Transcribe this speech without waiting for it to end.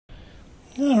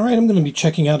Alright, I'm going to be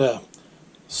checking out a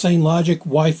Sainlogic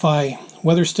Wi-Fi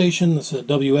weather station. This is a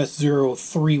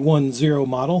WS0310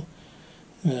 model,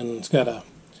 and it's got a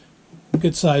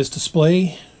good sized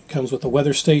display. It comes with a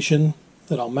weather station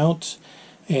that I'll mount,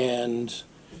 and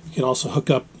you can also hook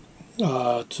up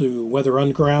to Weather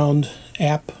Underground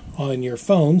app on your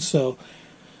phone. So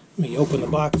let me open the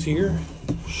box here,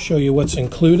 show you what's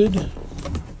included.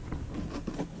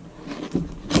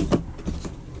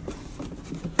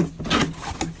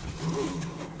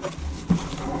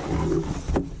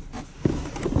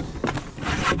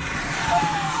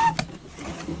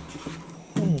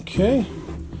 Okay,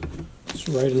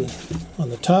 so right on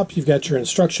the top you've got your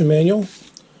instruction manual,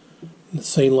 the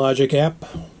Sainlogic app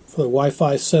for the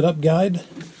Wi-Fi setup guide,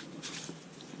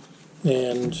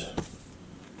 and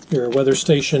your weather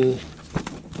station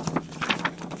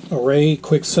array,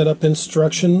 quick setup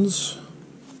instructions,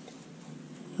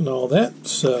 and all that.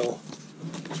 So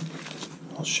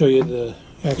I'll show you the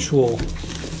actual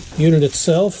unit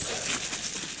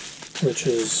itself, which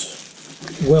is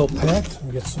well packed.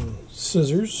 I'll get some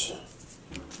scissors.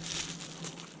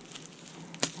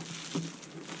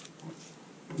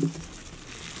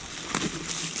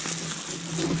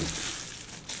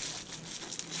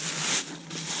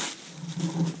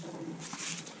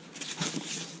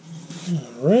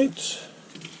 Alright,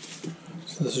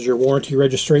 so this is your warranty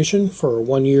registration for a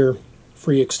 1-year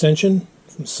free extension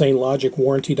from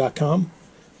Sainlogicwarranty.com.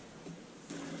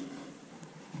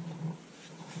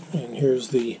 And here's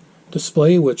the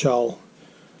display, which I'll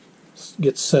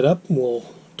get set up and we'll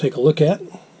take a look at.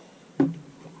 And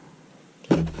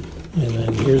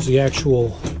then here's the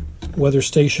actual weather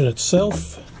station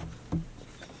itself.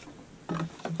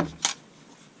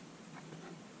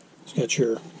 It's got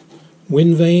your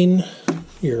wind vane,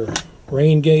 your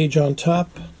rain gauge on top.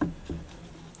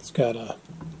 It's got a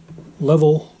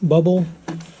level bubble,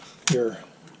 your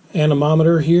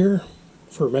anemometer here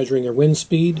for measuring your wind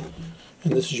speed,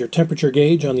 and this is your temperature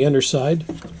gauge on the underside.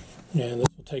 And this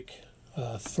will take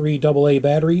 3 AA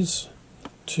batteries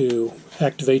to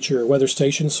activate your weather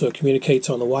station so it communicates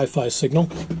on the Wi-Fi signal.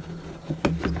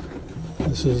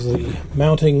 This is the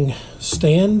mounting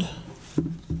stand.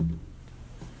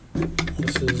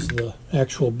 This is the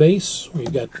actual base.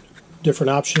 We've got different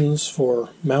options for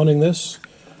mounting this.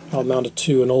 I'll mount it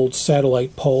to an old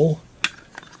satellite pole,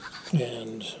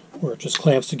 and where it just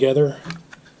clamps together.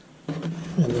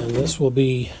 And then this will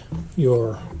be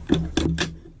your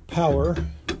power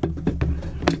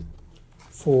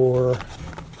for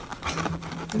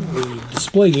the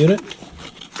display unit.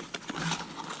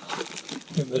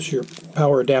 And this is your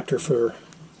power adapter for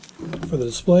the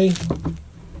display,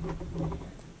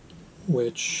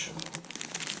 which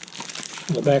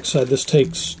on the back side this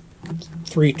takes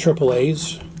 3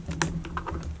 AAAs,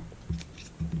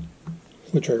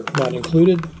 which are not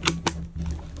included.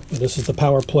 And this is the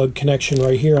power plug connection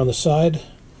right here on the side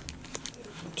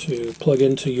to plug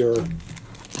into your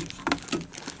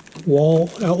wall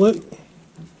outlet.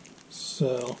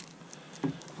 So,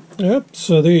 yep,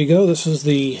 so there you go. This is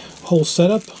the whole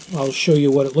setup. I'll show you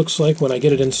what it looks like when I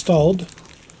get it installed,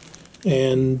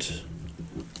 and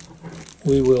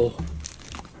we will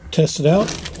test it out.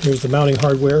 Here's the mounting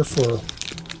hardware for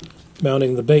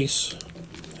mounting the base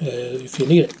if you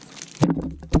need it.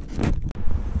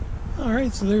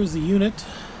 Alright, so there's the unit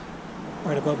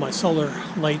right above my solar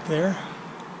light there.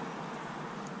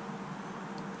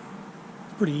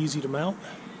 Pretty easy to mount.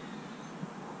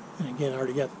 And again, I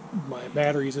already got my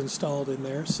batteries installed in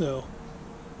there, so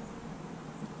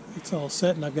it's all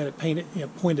set, and I've got it painted,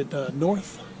 pointed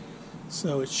north,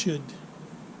 so it should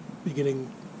be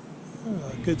getting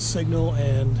good signal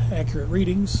and accurate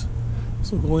readings.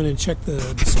 So we'll go in and check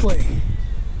the display.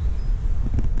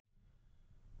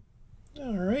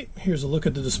 Alright, here's a look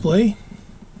at the display.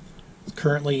 It's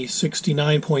currently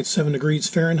 69.7 degrees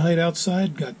Fahrenheit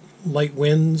outside. Got light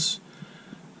winds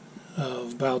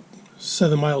of about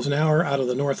 7 miles an hour out of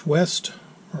the northwest,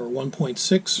 or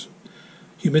 1.6.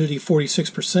 Humidity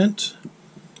 46%.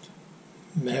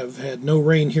 Have had no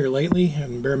rain here lately,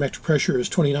 and barometric pressure is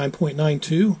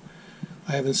 29.92.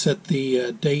 I haven't set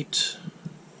the date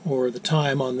or the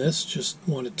time on this, just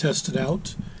want to test it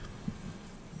out.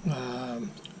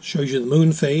 Shows you the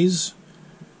moon phase.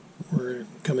 We're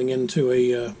coming into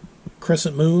a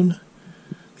crescent moon.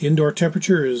 The indoor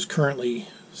temperature is currently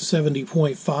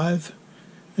 70.5,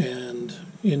 and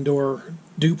indoor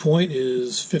dew point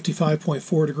is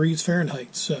 55.4 degrees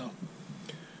Fahrenheit. So,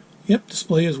 yep,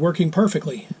 display is working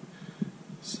perfectly.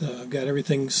 So I've got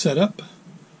everything set up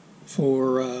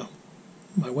for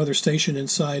my weather station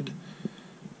inside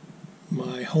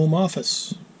my home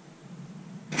office.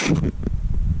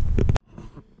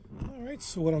 Alright,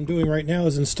 so what I'm doing right now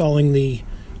is installing the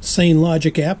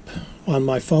Sainlogic app on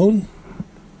my phone.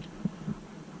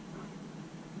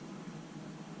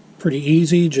 Pretty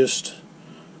easy, just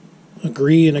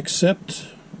agree and accept.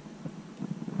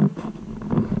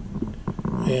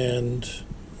 And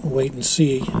wait and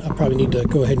see. I'll probably need to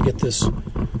go ahead and get this,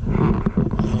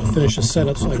 finish the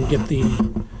setup so I can get the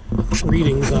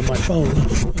readings on my phone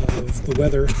of the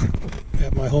weather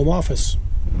at my home office.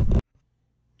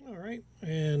 Alright,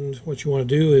 and what you want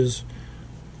to do is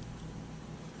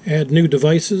add new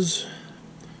devices.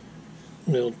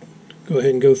 We'll go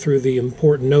ahead and go through the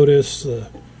important notice, the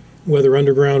Weather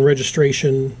Underground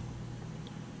registration,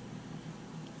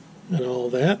 and all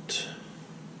that.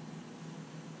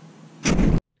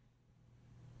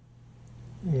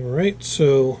 Alright,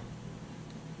 so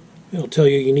it'll tell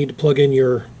you you need to plug in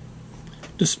your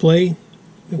display.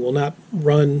 It will not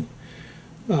run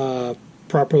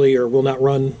properly, or will not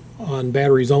run on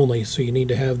batteries only, so you need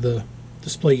to have the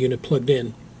display unit plugged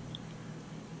in.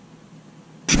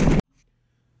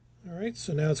 Alright,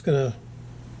 so now it's going to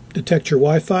detect your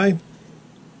Wi-Fi.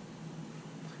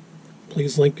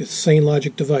 Please link a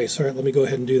Sainlogic device. Alright, let me go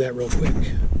ahead and do that real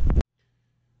quick.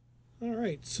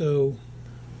 Alright, so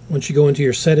once you go into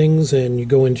your settings and you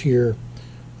go into your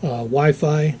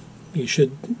Wi-Fi, you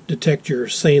should detect your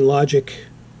Sainlogic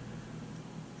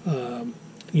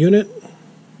unit.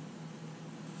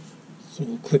 So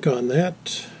we'll click on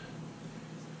that.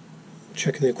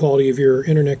 Checking the quality of your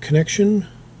internet connection.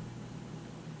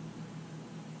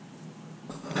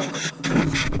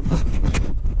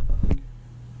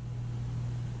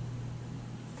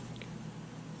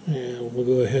 And we'll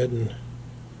go ahead and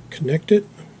connect it.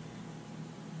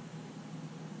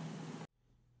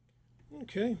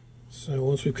 Okay, so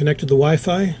once we've connected the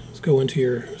Wi-Fi, let's go into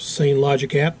your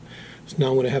Sainlogic app. So now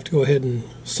I'm going to have to go ahead and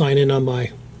sign in on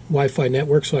my Wi-Fi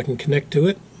network so I can connect to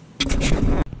it.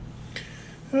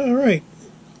 Alright,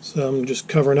 so I'm just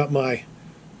covering up my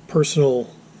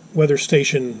personal weather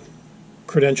station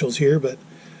credentials here, but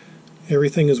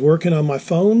everything is working on my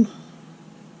phone.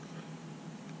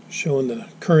 Showing the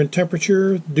current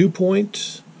temperature, dew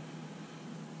point,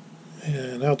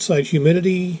 and outside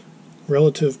humidity,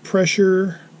 relative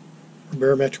pressure,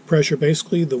 barometric pressure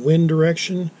basically, the wind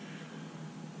direction,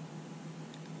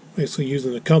 basically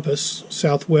using the compass,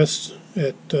 southwest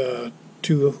at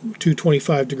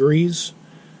 225 degrees,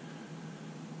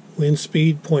 wind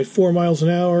speed 0.4 miles an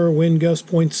hour, wind gust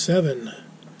 0.7,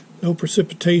 no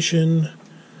precipitation,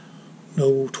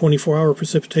 no 24-hour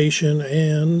precipitation,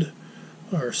 and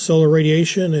our solar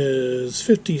radiation is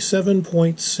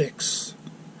 57.6,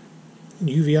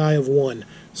 UVI of 1.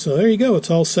 So there you go,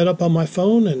 it's all set up on my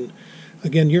phone, and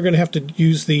again, you're going to have to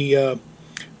use the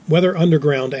Weather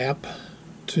Underground app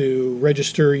to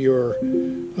register your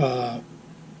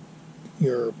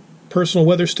personal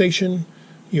weather station,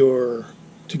 to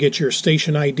get your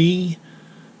station ID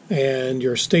and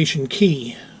your station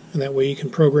key, and that way you can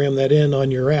program that in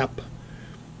on your app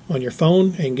on your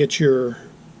phone and get your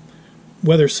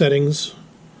weather settings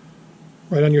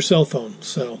right on your cell phone.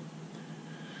 So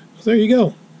there you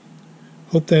go.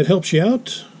 Hope that helps you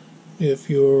out if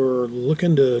you're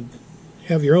looking to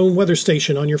have your own weather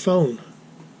station on your phone.